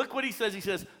 but look what he says. He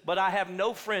says, but I have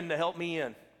no friend to help me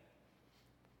in.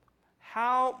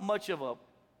 How much of a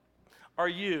are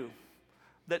you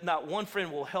that not one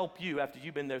friend will help you after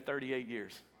you've been there 38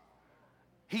 years?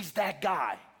 He's that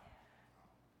guy.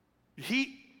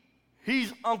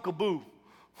 He's Uncle Boo.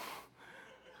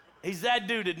 He's that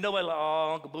dude that nobody like,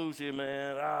 oh, Uncle Boo's here,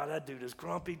 man. That dude is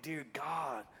grumpy, dear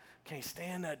God. Can't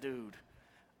stand that dude.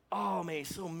 Oh, man,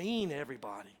 he's so mean to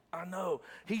everybody. I know.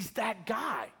 He's that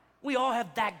guy. We all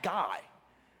have that guy.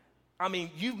 I mean,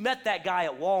 you've met that guy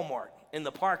at Walmart in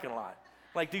the parking lot.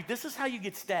 Like, dude, this is how you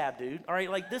get stabbed, dude. All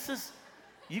right, like,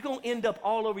 you're going to end up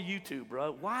all over YouTube,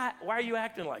 bro. Why are you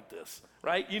acting like this,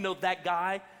 right? That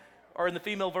guy, or in the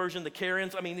female version, the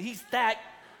Karens. I mean, he's that.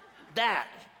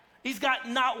 He's got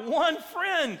not one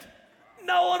friend.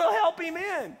 No one will help him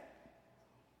in.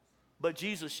 But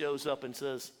Jesus shows up and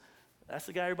says, that's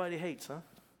the guy everybody hates, huh?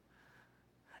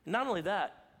 And not only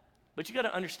that, but you got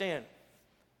to understand,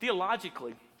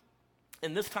 theologically,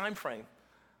 in this time frame,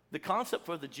 the concept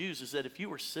for the Jews is that if you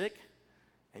were sick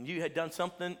and you had done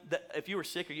something, if you were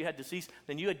sick or you had disease,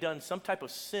 then you had done some type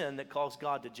of sin that caused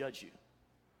God to judge you.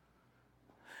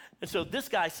 And so this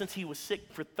guy, since he was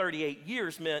sick for 38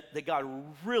 years, meant that God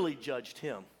really judged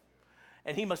him.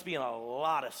 And he must be in a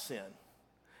lot of sin.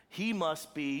 He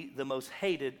must be the most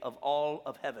hated of all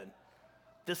of heaven.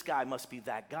 This guy must be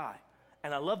that guy.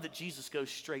 And I love that Jesus goes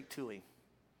straight to him.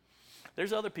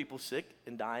 There's other people sick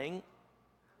and dying,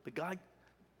 but God,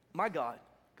 my God,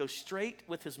 goes straight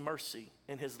with his mercy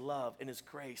and his love and his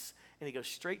grace, and he goes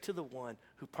straight to the one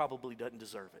who probably doesn't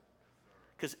deserve it.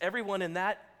 Because everyone in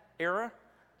that era,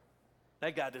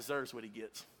 that guy deserves what he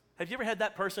gets. Have you ever had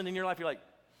that person in your life, you're like,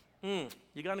 you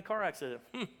got in a car accident,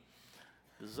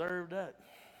 deserve that.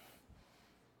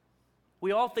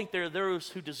 We all think there are those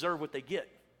who deserve what they get.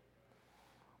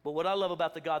 But what I love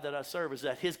about the God that I serve is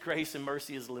that his grace and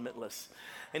mercy is limitless.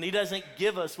 And he doesn't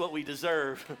give us what we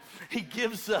deserve. He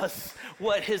gives us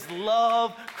what his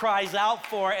love cries out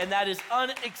for, and that is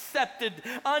unacceptable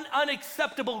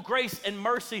grace and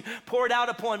mercy poured out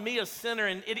upon me, a sinner.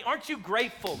 And aren't you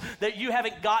grateful that you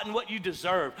haven't gotten what you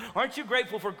deserve? Aren't you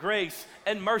grateful for grace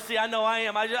and mercy? I know I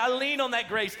am. I lean on that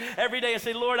grace every day and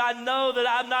say, Lord, I know that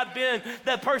I've not been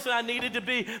that person I needed to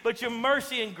be, but your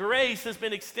mercy and grace has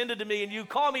been extended to me, and you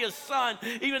call me a son,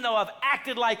 even though I've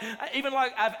acted like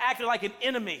an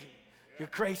enemy. Your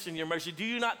grace and your mercy. Do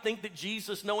you not think that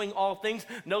Jesus, knowing all things,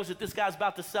 knows that this guy's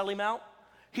about to sell him out?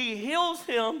 He heals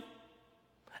him,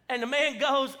 and the man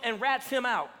goes and rats him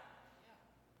out.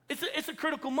 It's a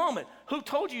critical moment. Who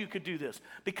told you could do this?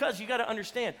 Because you got to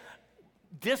understand,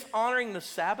 dishonoring the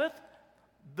Sabbath,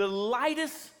 the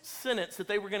lightest sentence that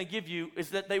they were going to give you is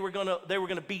that they were going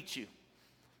to beat you.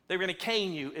 They were going to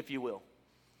cane you, if you will.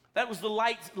 That was the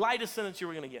lightest sentence you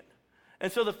were going to get.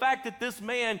 And so the fact that this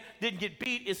man didn't get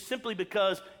beat is simply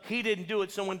because he didn't do it,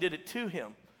 someone did it to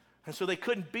him. And so they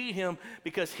couldn't beat him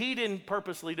because he didn't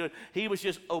purposely do it. He was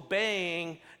just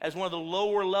obeying as one of the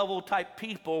lower level type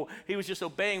people. He was just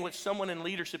obeying what someone in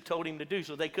leadership told him to do,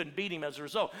 so they couldn't beat him as a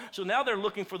result. So now they're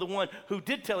looking for the one who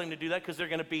did tell him to do that because they're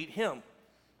going to beat him.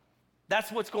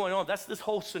 That's what's going on. That's this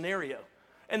whole scenario.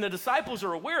 And the disciples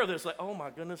are aware of this, like, oh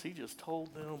my goodness, he just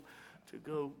told them to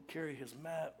go carry his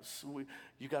mat. So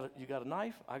you got a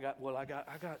knife? I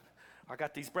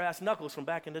got these brass knuckles from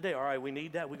back in the day. All right, we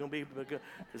need that. We're going to be able to go.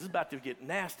 This is about to get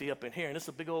nasty up in here, and it's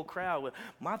a big old crowd.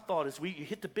 My thought is we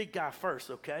hit the big guy first,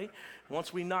 okay?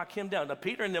 Once we knock him down. Now,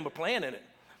 Peter and them are planning it.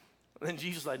 And then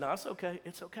Jesus is like, no, it's okay.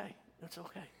 It's okay. It's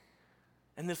okay.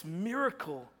 And this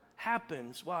miracle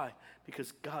happens. Why?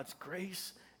 Because God's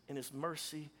grace and his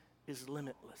mercy is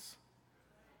limitless.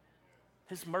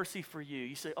 His mercy for you.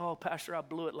 You say, oh, Pastor, I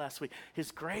blew it last week.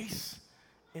 His grace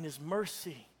and his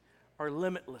mercy are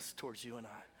limitless towards you and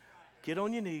I. Get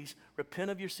on your knees, repent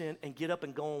of your sin, and get up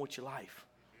and go on with your life.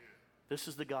 This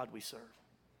is the God we serve.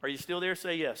 Are you still there?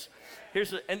 Say yes.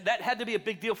 And that had to be a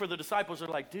big deal for the disciples. They're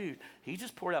like, dude, he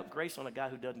just poured out grace on a guy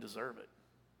who doesn't deserve it.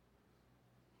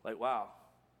 Like, wow.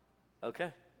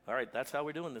 Okay. All right, that's how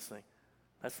we're doing this thing.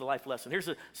 That's the life lesson. Here's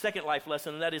the second life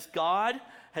lesson, and that is God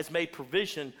has made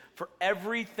provision for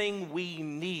everything we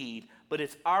need, but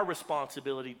it's our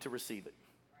responsibility to receive it.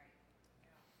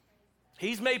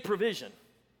 He's made provision.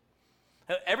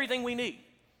 Everything we need.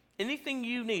 Anything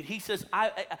you need. He says,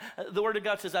 the word of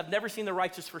God says, I've never seen the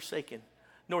righteous forsaken,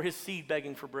 nor his seed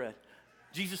begging for bread.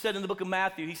 Jesus said in the book of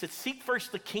Matthew, he said, seek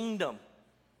first the kingdom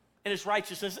and his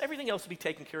righteousness. Everything else will be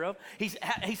taken care of. He's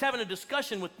having a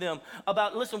discussion with them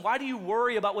about, listen, why do you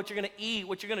worry about what you're going to eat,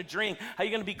 what you're going to drink, how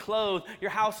you're going to be clothed, your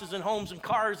houses and homes and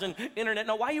cars and internet?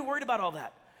 No, why are you worried about all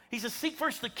that? He says, seek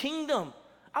first the kingdom.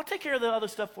 I'll take care of the other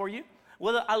stuff for you.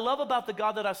 What I love about the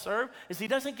God that I serve is he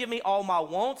doesn't give me all my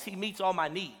wants, he meets all my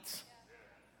needs.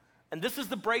 And this is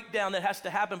the breakdown that has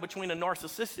to happen between a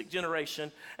narcissistic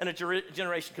generation and a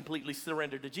generation completely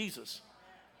surrendered to Jesus.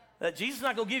 That Jesus is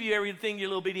not going to give you everything your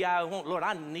little bitty eye wants. Lord,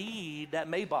 I need that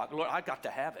Maybach. Lord, I got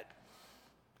to have it.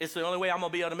 It's the only way I'm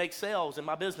going to be able to make sales in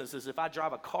my business is if I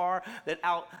drive a car that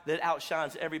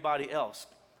outshines everybody else.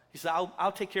 He said,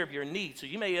 I'll take care of your needs. So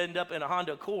you may end up in a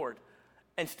Honda Accord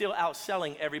and still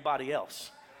outselling everybody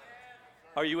else.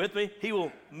 Are you with me? He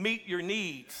will meet your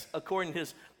needs according to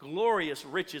his glorious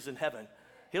riches in heaven.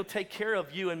 He'll take care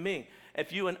of you and me.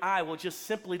 If you and I will just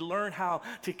simply learn how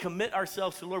to commit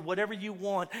ourselves to the Lord, whatever you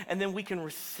want, and then we can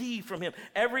receive from him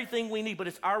everything we need, but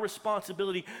it's our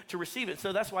responsibility to receive it.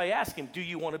 So that's why I ask him, do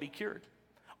you want to be cured?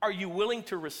 Are you willing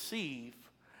to receive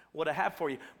what I have for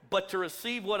you? But to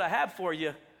receive what I have for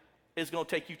you is going to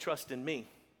take you trusting me,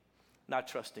 not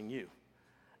trusting you.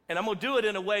 And I'm going to do it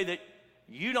in a way that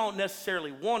you don't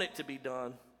necessarily want it to be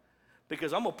done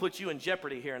because I'm going to put you in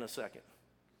jeopardy here in a second.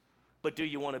 But do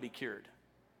you want to be cured?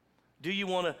 Do you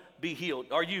want to be healed?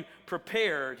 Are you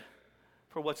prepared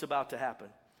for what's about to happen?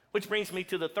 Which brings me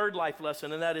to the third life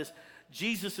lesson, and that is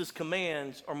Jesus'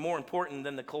 commands are more important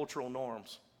than the cultural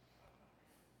norms.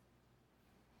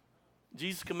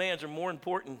 Jesus' commands are more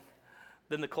important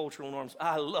than the cultural norms.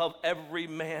 I love every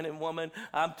man and woman.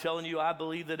 I'm telling you, I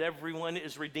believe that everyone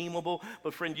is redeemable.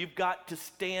 But friend, you've got to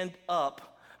stand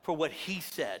up for what he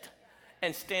said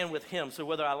and stand with him. So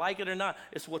whether I like it or not,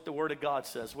 it's what the word of God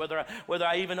says. Whether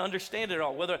I even understand it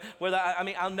all,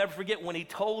 I'll never forget when he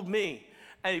told me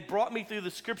and he brought me through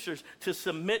the scriptures to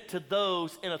submit to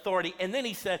those in authority. And then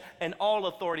he said, and all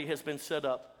authority has been set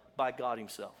up by God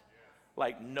himself.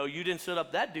 Like, no, you didn't set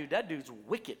up that dude. That dude's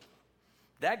wicked.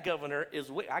 That governor is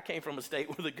wicked. I came from a state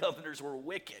where the governors were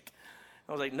wicked.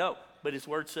 I was like, no, but his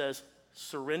word says,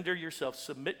 surrender yourself,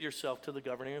 submit yourself to the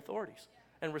governing authorities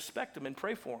and respect them and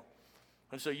pray for them.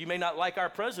 And so you may not like our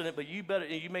president, but you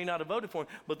may not have voted for him,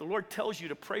 but the Lord tells you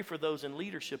to pray for those in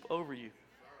leadership over you.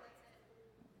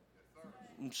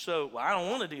 And so, well, I don't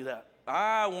want to do that.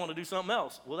 I want to do something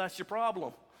else. Well, that's your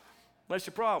problem. That's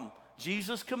your problem.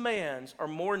 Jesus' commands are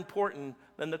more important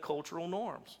than the cultural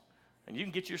norms. And you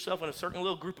can get yourself in a certain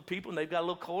little group of people, and they've got a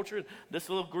little culture, and this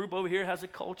little group over here has a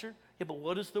culture. Yeah, but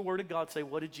what does the Word of God say?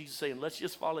 What did Jesus say? And let's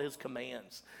just follow his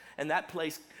commands. And that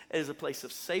place is a place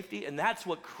of safety, and that's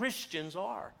what Christians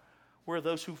are. We're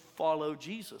those who follow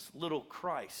Jesus, little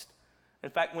Christ.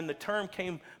 In fact, when the term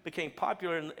became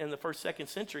popular in the first, second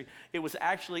century, it was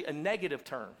actually a negative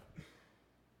term.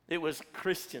 It was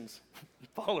Christians,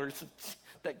 followers,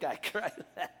 that guy,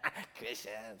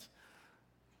 Christians.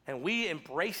 And we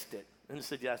embraced it and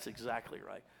said, yeah, that's exactly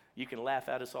right. You can laugh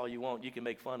at us all you want. You can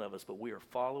make fun of us, but we are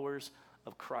followers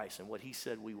of Christ and what he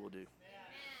said we will do.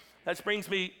 That brings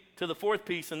me to the fourth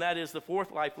piece, and that is the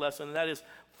fourth life lesson, and that is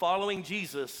following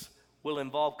Jesus will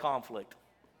involve conflict.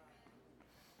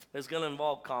 It's going to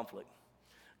involve conflict.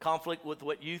 Conflict with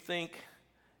what you think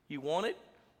you wanted.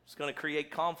 It's going to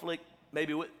create conflict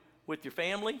maybe with your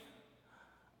family.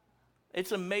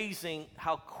 It's amazing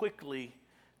how quickly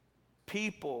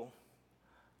people,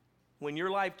 when your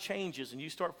life changes and you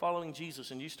start following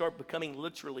Jesus and you start becoming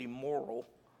literally moral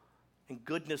and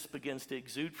goodness begins to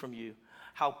exude from you,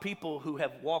 how people who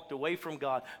have walked away from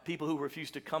God, people who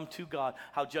refuse to come to God,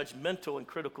 how judgmental and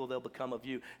critical they'll become of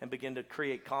you and begin to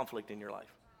create conflict in your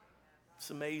life. It's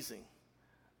amazing.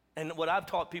 And what I've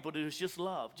taught people to do is just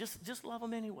love. Just love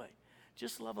them anyway.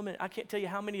 Just love them. I can't tell you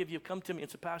how many of you have come to me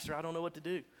and said, Pastor, I don't know what to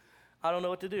do. I don't know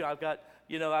what to do. I've got,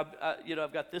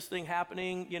 I've got this thing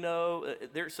happening,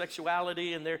 their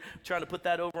sexuality, and they're trying to put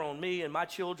that over on me and my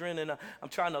children, and I'm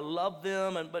trying to love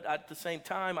them, but at the same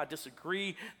time, I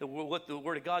disagree what the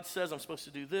Word of God says. I'm supposed to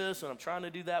do this, and I'm trying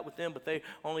to do that with them, but they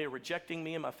only are rejecting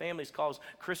me, and my family's caused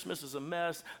Christmas is a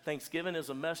mess, Thanksgiving is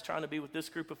a mess, trying to be with this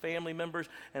group of family members,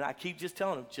 and I keep just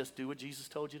telling them, just do what Jesus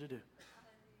told you to do.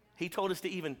 He told us to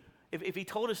even, if he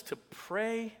told us to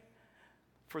pray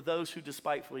for those who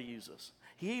despitefully use us.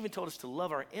 He even told us to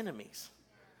love our enemies.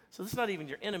 So this is not even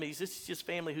your enemies. This is just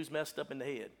family who's messed up in the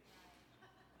head.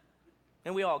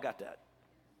 And we all got that.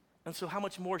 And so how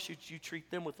much more should you treat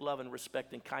them with love and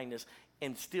respect and kindness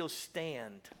and still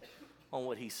stand on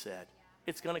what he said?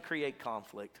 It's going to create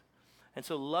conflict. And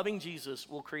so loving Jesus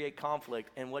will create conflict.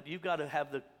 And what you've got to have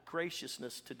the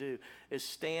graciousness to do is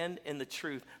stand in the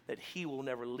truth that he will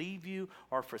never leave you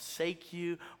or forsake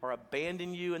you or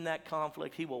abandon you in that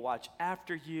conflict. He will watch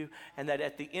after you, and that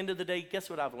at the end of the day, guess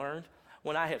what I've learned?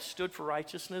 When I have stood for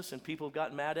righteousness and people have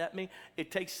gotten mad at me, it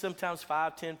takes sometimes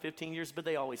 5, 10, 15 years, but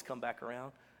they always come back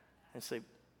around and say,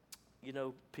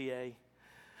 PA,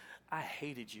 I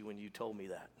hated you when you told me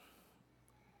that.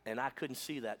 And I couldn't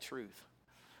see that truth.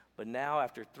 But now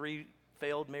after 3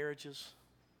 failed marriages,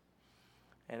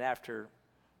 and after a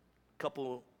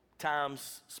couple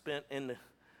times spent in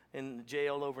the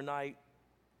jail overnight,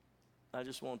 I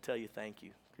just want to tell you thank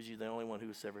you, because you're the only one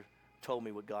who's ever told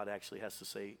me what God actually has to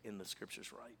say in the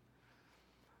scriptures right.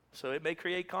 So it may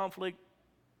create conflict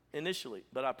initially,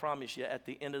 but I promise you at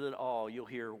the end of it all, you'll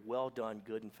hear, well done,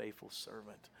 good and faithful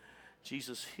servant.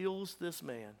 Jesus heals this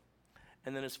man,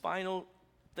 and then his final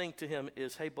thing to him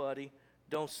is, hey buddy,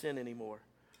 don't sin anymore.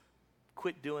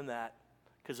 Quit doing that,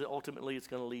 because ultimately it's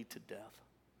going to lead to death.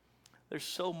 There's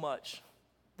so much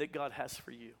that God has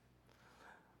for you.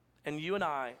 And you and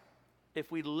I,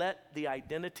 if we let the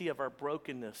identity of our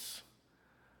brokenness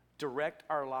direct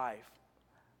our life,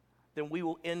 then we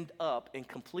will end up in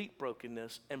complete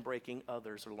brokenness and breaking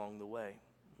others along the way.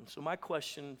 And so my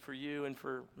question for you and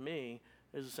for me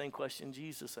is the same question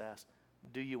Jesus asked.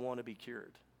 Do you want to be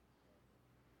cured?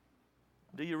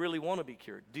 Do you really want to be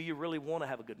cured? Do you really want to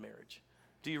have a good marriage?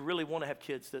 Do you really want to have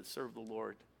kids that serve the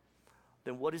Lord?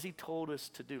 Then what has he told us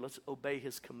to do? Let's obey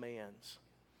his commands.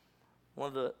 One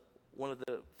of the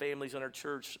families in our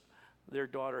church, their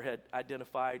daughter had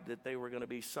identified that they were going to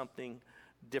be something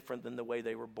different than the way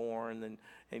they were born,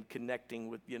 and connecting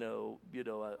with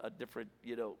a different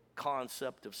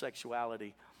concept of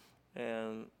sexuality.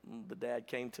 And the dad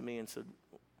came to me and said,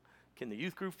 "Can the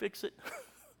youth group fix it?"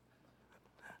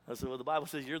 I said, "Well, the Bible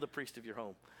says you're the priest of your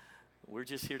home. We're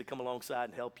just here to come alongside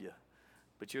and help you,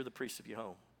 but you're the priest of your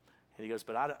home." And he goes,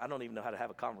 "But I don't even know how to have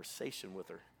a conversation with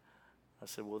her." I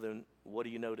said, "Well, then what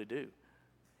do you know to do?"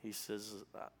 He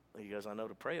goes, "I know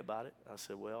to pray about it." I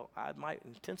said, "Well, I might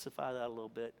intensify that a little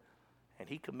bit." And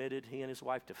he and his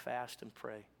wife, to fast and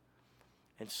pray.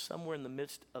 And somewhere in the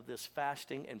midst of this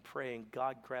fasting and praying,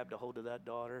 God grabbed a hold of that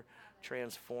daughter,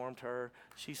 transformed her.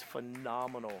 She's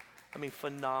phenomenal. I mean,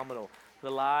 phenomenal. The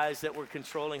lies that were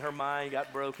controlling her mind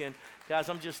got broken. Guys,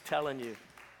 I'm just telling you,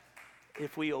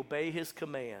 if we obey his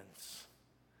commands,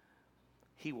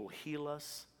 he will heal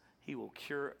us. He will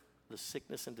cure the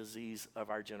sickness and disease of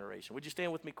our generation. Would you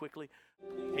stand with me quickly?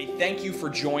 Hey, thank you for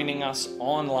joining us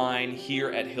online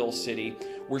here at Hill City.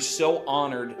 We're so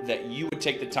honored that you would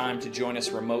take the time to join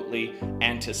us remotely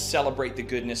and to celebrate the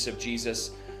goodness of Jesus.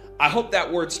 I hope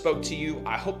that word spoke to you.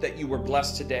 I hope that you were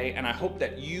blessed today, and I hope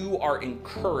that you are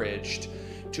encouraged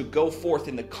to go forth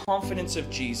in the confidence of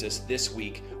Jesus this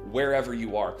week, wherever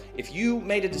you are. If you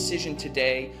made a decision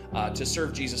today to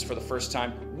serve Jesus for the first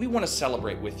time, we want to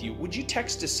celebrate with you. Would you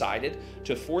text DECIDED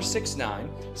to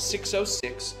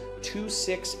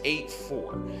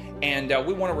 469-606-2684? And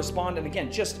we want to respond, and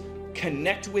again, just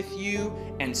connect with you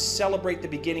and celebrate the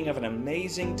beginning of an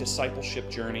amazing discipleship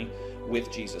journey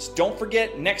with Jesus. Don't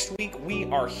forget, next week we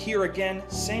are here again,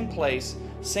 same place,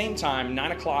 same time,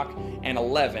 9 o'clock and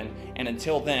 11. And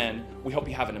until then, we hope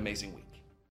you have an amazing week.